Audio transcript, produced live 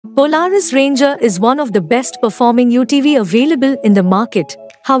Polaris Ranger is one of the best performing UTV available in the market.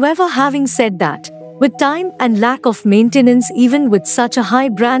 However, having said that, with time and lack of maintenance, even with such a high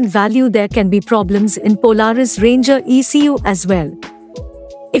brand value, there can be problems in Polaris Ranger ECU as well.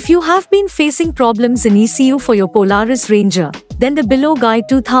 If you have been facing problems in ECU for your Polaris Ranger, then the below guide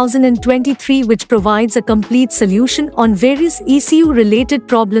 2023, which provides a complete solution on various ECU related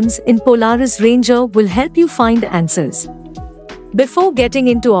problems in Polaris Ranger, will help you find answers. Before getting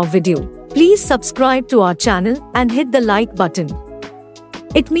into our video, please subscribe to our channel and hit the like button.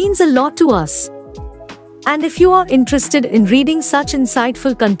 It means a lot to us. And if you are interested in reading such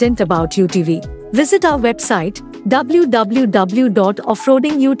insightful content about UTV, visit our website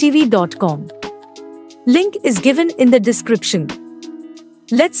www.offroadingutv.com. Link is given in the description.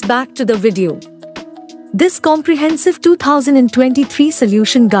 Let's back to the video. This comprehensive 2023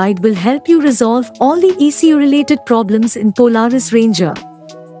 solution guide will help you resolve all the ECU related problems in Polaris Ranger.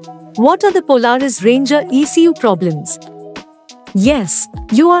 What are the Polaris Ranger ECU problems? Yes,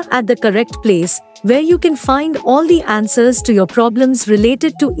 you are at the correct place, where you can find all the answers to your problems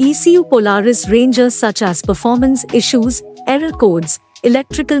related to ECU Polaris Ranger, such as performance issues, error codes,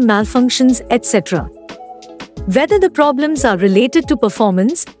 electrical malfunctions, etc. Whether the problems are related to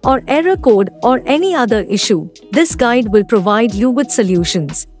performance or error code or any other issue, this guide will provide you with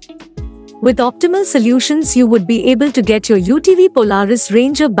solutions. With optimal solutions, you would be able to get your UTV Polaris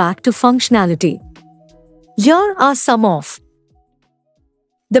Ranger back to functionality. Here are some of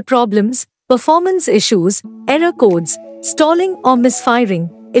the problems: performance issues, error codes, stalling or misfiring,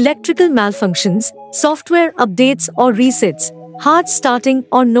 electrical malfunctions, software updates or resets, hard starting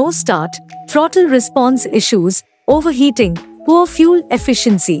or no start, throttle response issues, overheating, poor fuel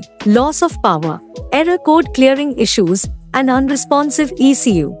efficiency, loss of power, error code clearing issues, and unresponsive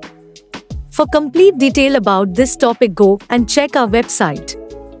ECU. For complete detail about this topic, go and check our website.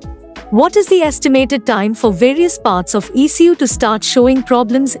 What is the estimated time for various parts of ECU to start showing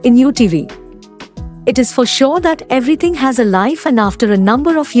problems in UTV? It is for sure that everything has a life, and after a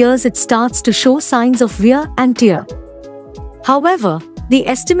number of years it starts to show signs of wear and tear. However, the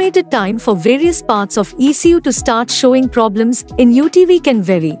estimated time for various parts of ECU to start showing problems in UTV can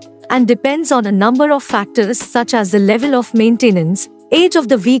vary and depends on a number of factors such as the level of maintenance, age of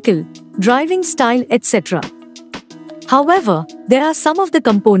the vehicle, driving style, etc. However, there are some of the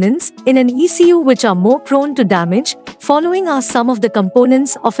components in an ECU which are more prone to damage. Following are some of the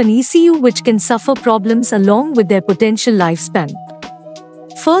components of an ECU which can suffer problems along with their potential lifespan.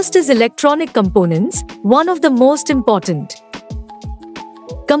 First is electronic components, one of the most important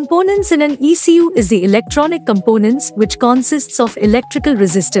components in an ECU is the electronic components, which consists of electrical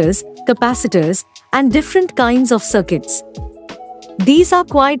resistors, capacitors, and different kinds of circuits. These are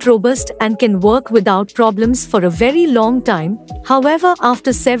quite robust and can work without problems for a very long time. However,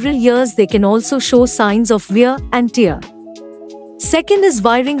 after several years they can also show signs of wear and tear. Second is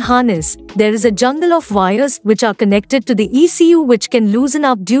wiring harness. There is a jungle of wires which are connected to the ECU which can loosen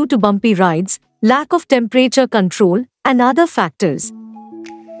up due to bumpy rides, lack of temperature control, and other factors.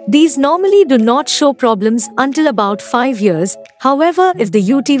 These normally do not show problems until about 5 years. However, if the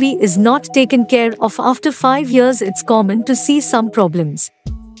UTV is not taken care of after 5 years, it's common to see some problems.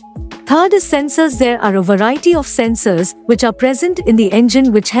 Third is sensors. There are a variety of sensors which are present in the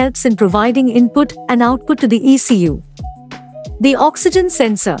engine which helps in providing input and output to the ECU. The oxygen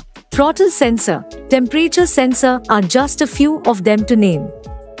sensor, throttle sensor, temperature sensor are just a few of them to name.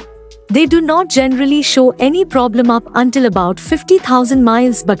 They do not generally show any problem up until about 50,000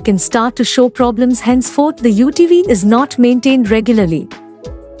 miles but can start to show problems henceforth the UTV is not maintained regularly.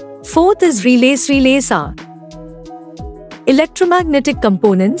 Fourth is relays. Relays are electromagnetic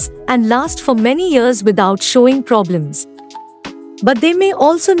components and last for many years without showing problems. But they may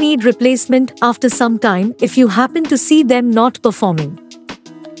also need replacement after some time if you happen to see them not performing.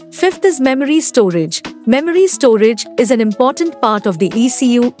 Fifth is memory storage. Memory storage is an important part of the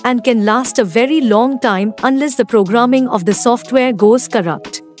ECU and can last a very long time unless the programming of the software goes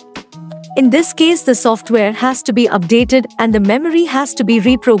corrupt. In this case, the software has to be updated and the memory has to be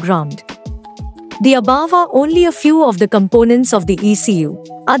reprogrammed. The above are only a few of the components of the ECU.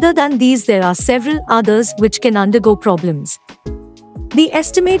 Other than these, there are several others which can undergo problems. The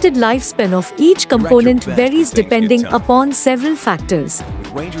estimated lifespan of each component varies depending upon several factors.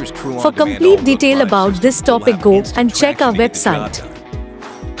 For complete detail about this topic, go and check our website.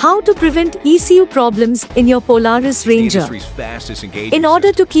 How to prevent ECU problems in your Polaris Ranger. In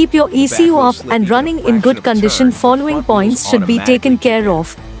order to keep your ECU up and running in good condition, following points should be taken care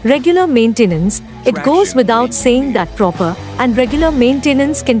of. Regular maintenance. It goes without saying that proper and regular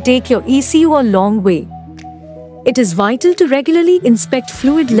maintenance can take your ECU a long way. it is vital to regularly inspect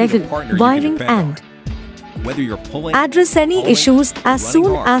fluid level, wiring and address any issues as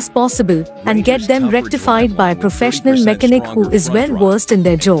soon as possible and get them rectified by a professional mechanic who is well versed in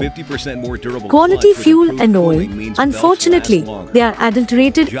their job. Quality fuel and oil. Unfortunately, they are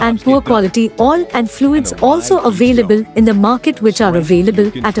adulterated and poor quality oil and fluids also available in the market, which are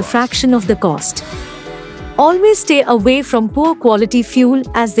available at a fraction of the cost. Always stay away from poor quality fuel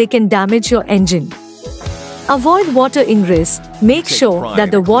as they can damage your engine. Avoid water ingress. Make sure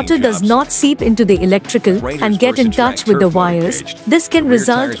that the water does not seep into the electrical and get in touch with the wires. This can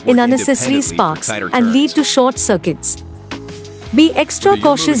result in unnecessary sparks and lead to short circuits. Be extra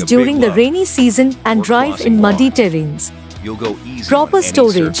cautious during the rainy season and drive in muddy terrains. Proper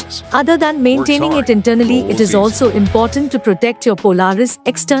storage. Other than maintaining it internally, it is also important to protect your Polaris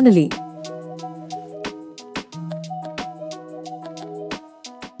externally.